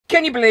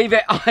Can you believe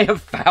it? I have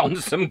found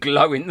some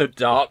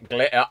glow-in-the-dark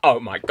glitter.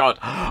 Oh my god,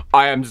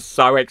 I am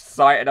so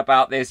excited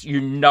about this. You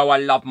know I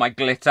love my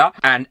glitter,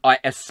 and I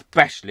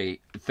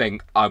especially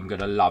think I'm going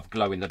to love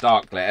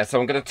glow-in-the-dark glitter. So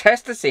I'm going to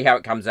test to see how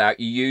it comes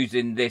out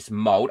using this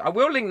mould. I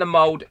will link the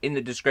mould in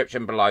the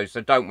description below,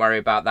 so don't worry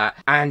about that.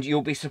 And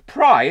you'll be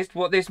surprised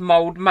what this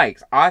mould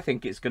makes. I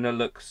think it's going to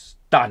look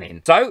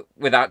stunning. So,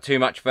 without too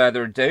much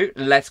further ado,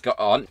 let's go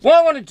on. What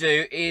I want to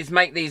do is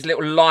make these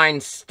little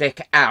lines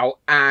stick out,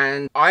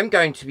 and I'm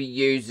going to be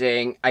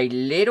using a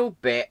little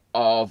bit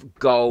of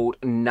gold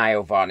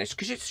nail varnish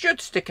because it should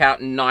stick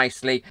out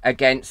nicely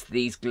against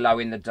these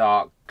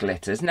glow-in-the-dark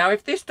glitters. Now,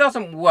 if this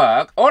doesn't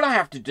work, all I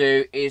have to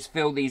do is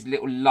fill these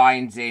little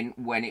lines in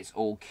when it's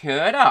all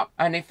cured up.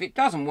 And if it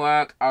doesn't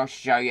work, I'll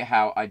show you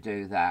how I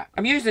do that.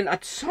 I'm using a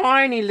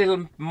tiny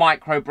little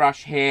micro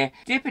brush here,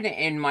 dipping it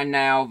in my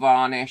nail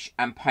varnish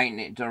and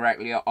painting it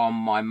directly on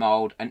my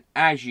mould. And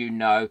as you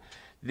know,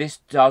 this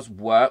does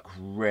work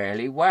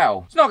really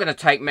well. It's not going to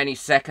take many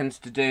seconds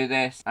to do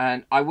this,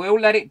 and I will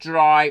let it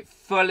dry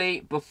fully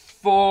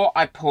before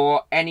I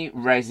pour any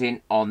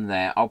resin on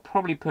there. I'll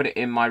probably put it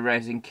in my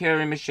resin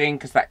curing machine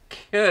because that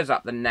cures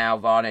up the nail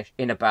varnish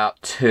in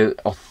about 2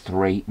 or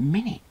 3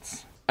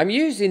 minutes. I'm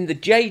using the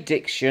J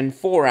Diction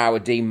 4-hour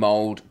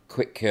demold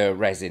quick cure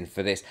resin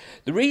for this.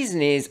 The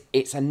reason is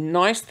it's a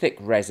nice thick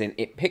resin.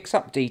 It picks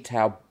up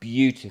detail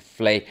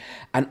beautifully,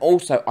 and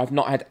also I've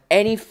not had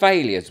any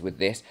failures with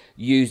this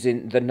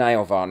using the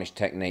nail varnish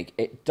technique.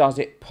 It does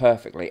it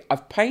perfectly.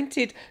 I've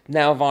painted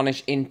nail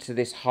varnish into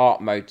this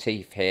heart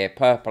motif here,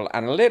 purple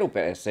and a little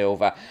bit of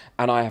silver,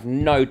 and I have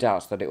no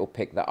doubts that it will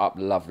pick that up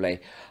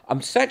lovely.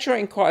 I'm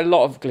saturating quite a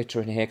lot of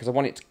glitter in here because I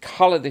want it to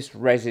colour this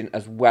resin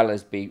as well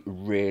as be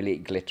really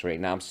glittery.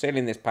 Now I'm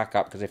sealing this pack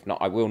up because if not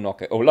I will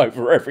knock it all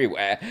over everywhere.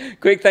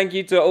 Quick thank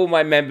you to all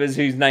my members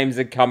whose names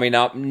are coming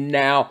up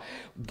now.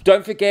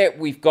 Don't forget,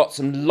 we've got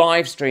some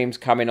live streams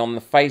coming on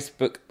the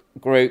Facebook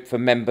group for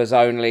members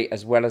only,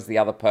 as well as the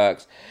other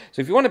perks.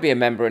 So if you want to be a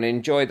member and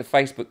enjoy the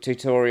Facebook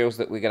tutorials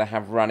that we're going to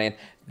have running,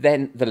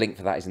 then the link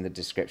for that is in the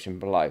description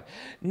below.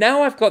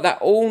 Now I've got that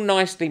all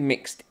nicely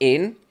mixed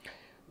in,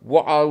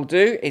 what I'll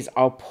do is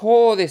I'll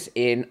pour this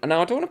in, and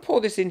I don't want to pour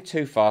this in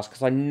too fast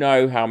because I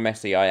know how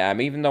messy I am,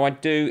 even though I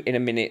do in a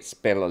minute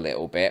spill a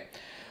little bit.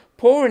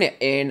 Pouring it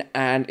in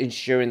and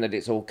ensuring that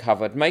it's all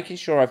covered, making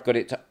sure I've got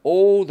it to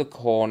all the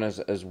corners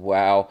as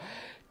well.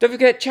 Don't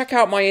forget, check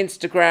out my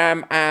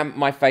Instagram and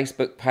my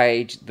Facebook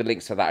page. The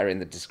links for that are in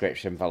the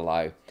description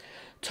below.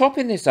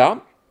 Topping this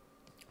up,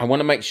 I want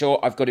to make sure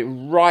I've got it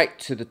right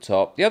to the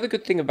top. The other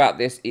good thing about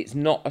this, it's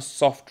not a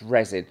soft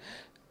resin.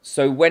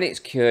 So when it's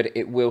cured,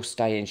 it will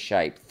stay in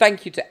shape.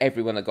 Thank you to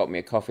everyone that got me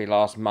a coffee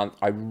last month.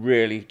 I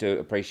really do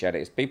appreciate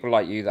it. It's people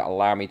like you that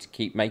allow me to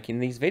keep making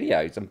these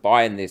videos and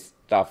buying this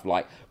stuff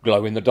like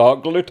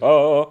glow-in-the-dark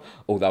glitter.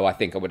 Although I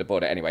think I would have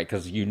bought it anyway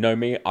because you know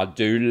me, I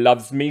do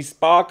loves me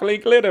sparkly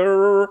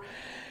glitter.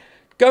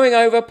 Going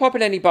over,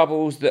 popping any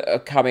bubbles that are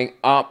coming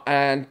up,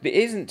 and there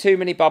isn't too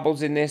many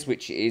bubbles in this,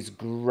 which is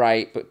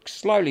great, but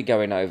slowly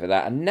going over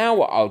that. And now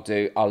what I'll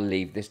do, I'll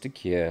leave this to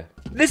cure.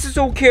 This is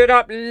all cured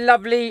up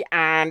lovely,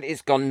 and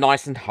it's gone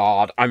nice and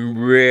hard. I'm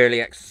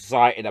really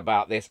excited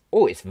about this.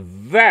 Oh, it's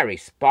very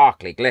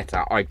sparkly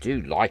glitter. I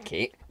do like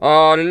it.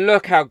 Oh,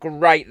 look how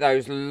great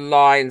those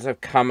lines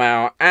have come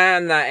out,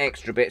 and that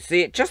extra bit.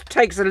 See, it just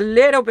takes a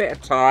little bit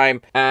of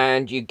time,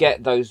 and you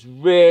get those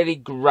really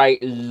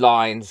great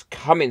lines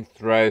coming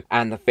through,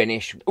 and the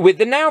finish with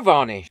the nail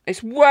varnish.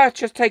 It's worth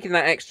just taking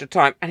that extra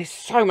time, and it's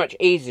so much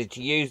easier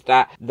to use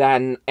that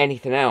than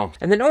anything else.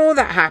 And then all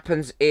that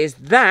happens is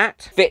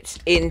that fits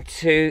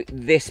into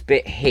this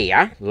bit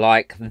here,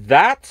 like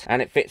that,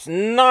 and it fits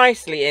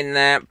nicely in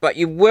there, but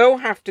you will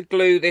have to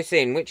glue this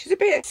in, which is a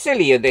bit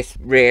silly of this,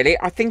 really.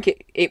 I think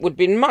it would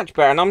be much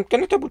better, and I'm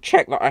going to double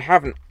check that I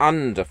haven't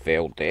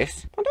underfilled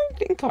this. I don't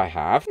think I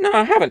have. No,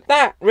 I haven't.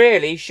 That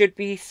really should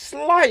be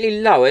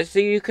slightly lower so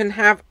you can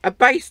have a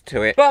base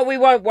to it, but we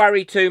won't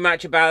worry too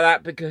much about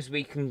that because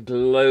we can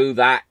glue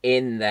that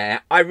in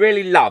there. I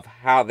really love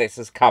how this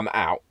has come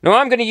out. Now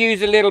I'm going to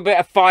use a little bit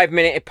of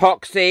 5-minute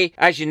epoxy.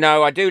 As you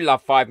know, I do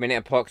love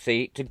 5-minute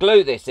epoxy to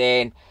glue this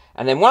in,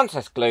 and then once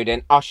that's glued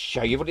in, I'll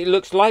show you what it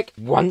looks like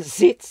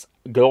once it's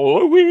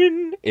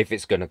glowing. If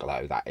it's gonna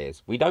glow, that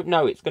is. We don't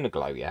know it's gonna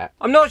glow yet.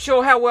 I'm not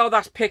sure how well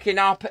that's picking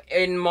up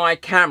in my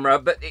camera,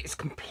 but it's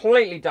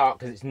completely dark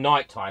because it's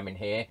nighttime in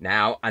here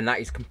now, and that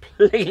is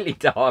completely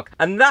dark,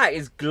 and that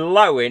is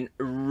glowing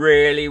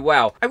really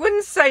well. I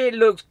wouldn't say it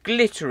looks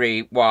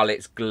glittery while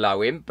it's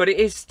glowing, but it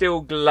is still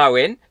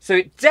glowing, so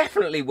it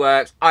definitely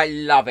works. I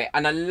love it,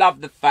 and I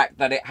love the fact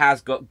that it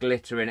has got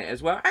glitter in it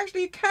as well.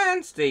 Actually, you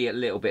can see a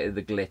little bit of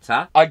the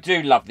glitter. I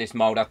do love this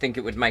mold. I think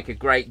it would make a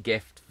great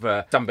gift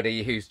for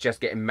somebody who's just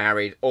getting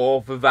married,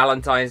 or for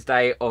Valentine's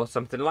Day or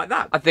something like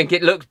that. I think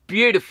it looks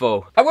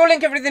beautiful. I will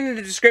link everything in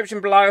the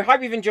description below.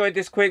 Hope you've enjoyed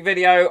this quick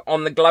video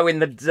on the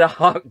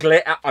glow-in-the-dark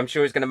glitter. I'm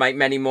sure it's going to make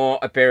many more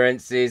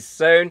appearances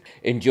soon.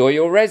 Enjoy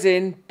your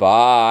resin.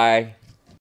 Bye.